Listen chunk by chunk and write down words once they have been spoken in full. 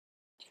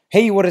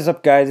Hey, what is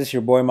up guys? It's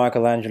your boy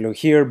Michelangelo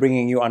here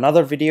bringing you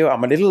another video.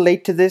 I'm a little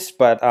late to this,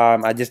 but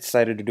I just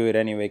decided to do it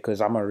anyway because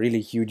I'm a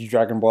really huge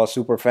Dragon Ball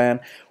Super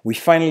fan. We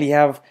finally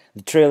have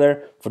the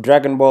trailer for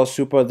Dragon Ball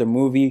Super, the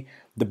movie,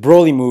 the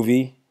Broly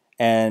movie,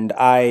 and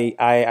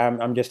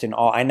I'm just in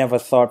awe. I never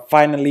thought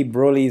finally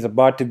Broly is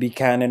about to be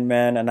canon,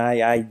 man, and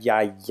I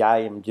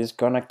am just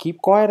gonna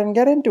keep quiet and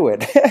get into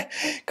it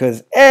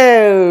because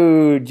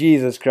oh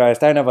Jesus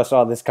Christ, I never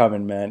saw this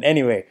coming, man.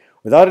 Anyway,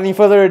 without any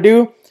further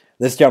ado,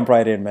 let's jump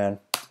right in, man.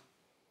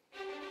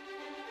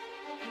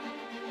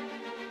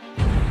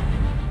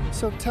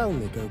 So tell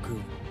me,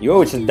 Goku.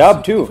 Yo, it's a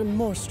dub too. Even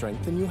more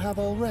strength than you have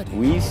already.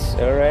 Whis,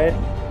 alright.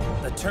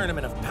 The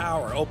Tournament of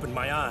Power opened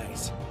my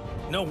eyes.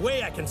 No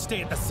way I can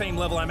stay at the same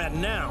level I'm at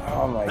now.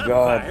 Oh my I'm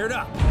god. Fired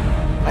up.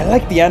 I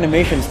like the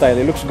animation style,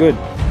 it looks good.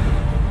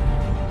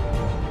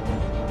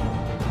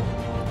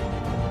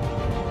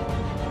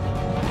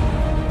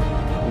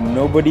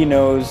 Nobody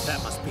knows.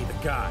 That must be the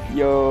guy.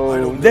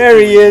 Yo, there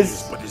he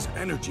is. But his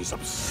energy's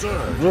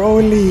absurd.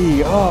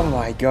 Broly. Oh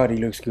my god, he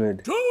looks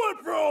good. Do it,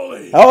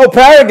 Broly! Oh,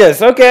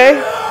 Paragus, okay.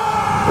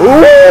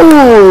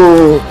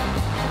 Ooh.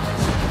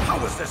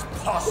 How is this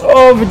possible?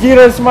 Oh,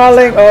 Vegeta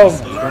smiling. Oh,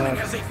 Learning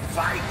as he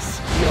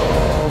fights.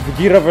 oh,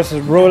 Vegeta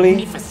versus Broly.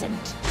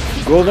 Magnificent.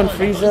 Golden Power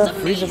Frieza.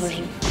 levels Frieza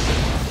amazing.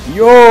 versus.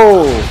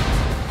 Yo.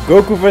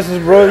 Goku versus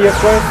Broly, of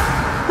course.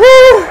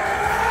 Woo.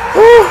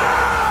 Woo.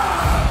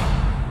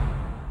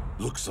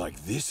 Looks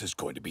like this is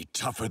going to be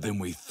tougher than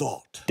we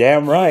thought.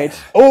 Damn right.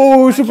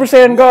 Oh, Super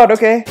Saiyan God,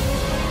 okay.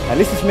 At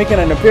least it's making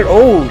an appearance.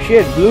 Oh,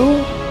 shit,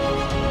 blue.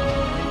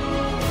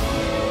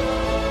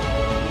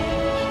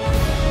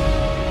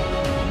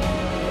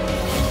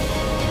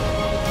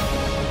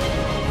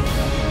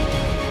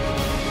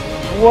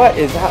 What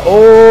is that?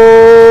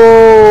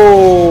 Oh!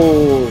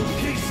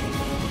 He's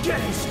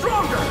getting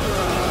stronger.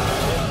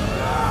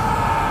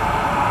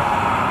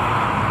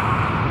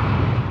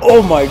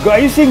 Oh my god, are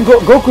you seeing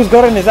Goku's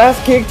gotten his ass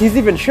kicked? He's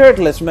even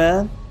shirtless,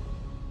 man.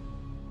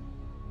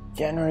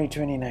 January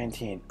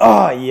 2019.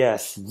 Oh,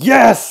 yes.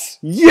 Yes!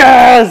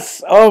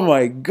 Yes! Oh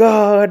my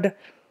god.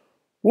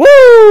 Woo!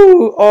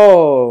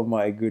 Oh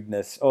my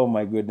goodness. Oh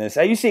my goodness.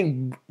 Are you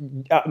seeing...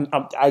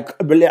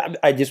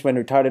 I just went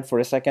retarded for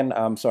a second.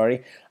 I'm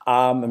sorry.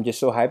 I'm just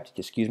so hyped.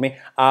 Excuse me.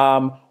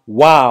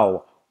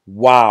 Wow.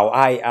 Wow.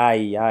 I'm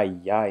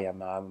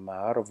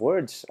out of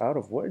words. Out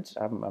of words.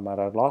 I'm at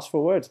a loss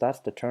for words. That's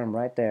the term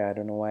right there. I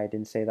don't know why I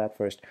didn't say that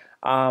first.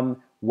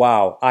 Wow.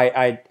 Oh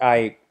my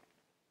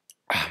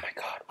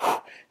god.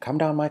 Whew. Calm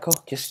down, Michael.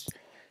 Just...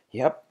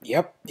 Yep.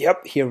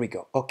 Here we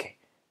go. Okay.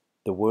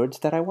 The words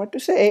that I want to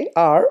say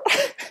are...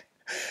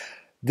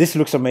 This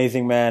looks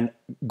amazing, man.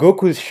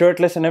 Goku's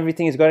shirtless and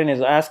everything. He's gotten his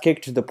ass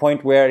kicked to the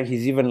point where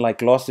he's even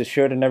like lost his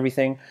shirt and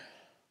everything.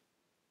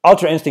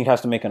 Ultra Instinct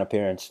has to make an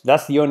appearance.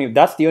 That's the only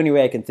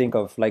way I can think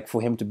of, like,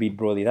 for him to beat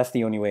Broly. That's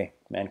the only way,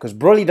 man. Because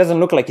Broly doesn't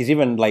look like he's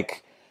even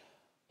like...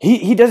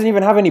 He doesn't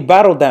even have any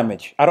battle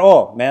damage at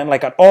all, man.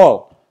 Like, at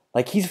all.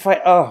 Like, he's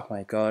fight... Oh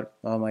my god.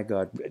 Oh my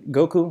god.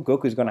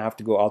 Goku's gonna have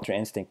to go Ultra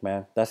Instinct,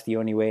 man. That's the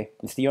only way.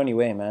 It's the only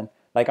way, man.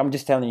 Like, I'm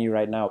just telling you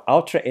right now,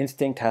 Ultra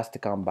Instinct has to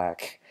come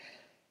back.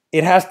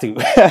 It has to.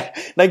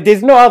 Like,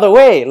 there's no other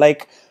way.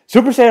 Like,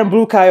 Super Saiyan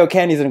Blue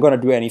Kaioken isn't going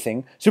to do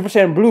anything. Super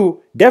Saiyan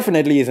Blue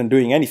definitely isn't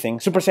doing anything.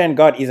 Super Saiyan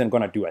God isn't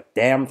going to do a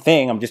damn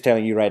thing. I'm just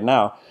telling you right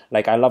now.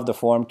 Like, I love the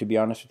form, to be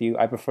honest with you.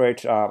 I prefer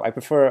it. I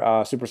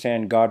prefer Super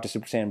Saiyan God to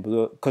Super Saiyan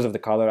Blue because of the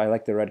color. I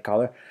like the red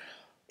color.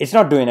 It's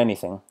not doing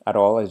anything at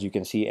all, as you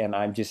can see, and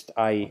I'm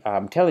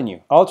telling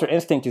you, Ultra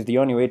Instinct is the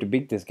only way to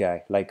beat this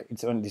guy. Like,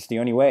 it's the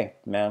only way,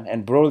 man.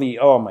 And Broly,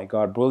 oh my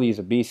god, Broly is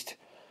a beast.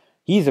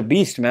 He's a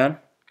beast, man.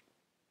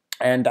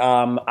 And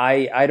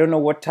I don't know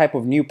what type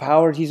of new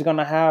powers he's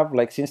gonna have.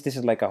 Like, since this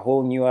is like a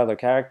whole new other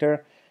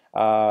character,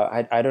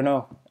 I don't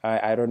know.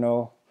 I don't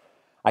know.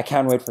 I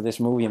can't wait for this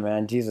movie,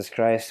 man. Jesus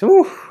Christ.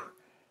 Whew.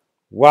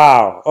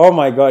 Wow. Oh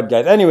my god,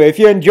 guys. Anyway, if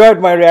you enjoyed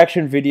my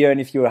reaction video and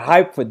if you're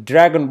hyped for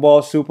Dragon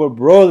Ball Super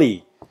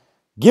Broly,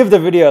 give the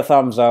video a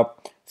thumbs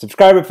up.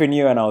 Subscribe if you're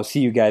new and I'll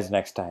see you guys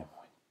next time.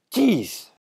 Jeez.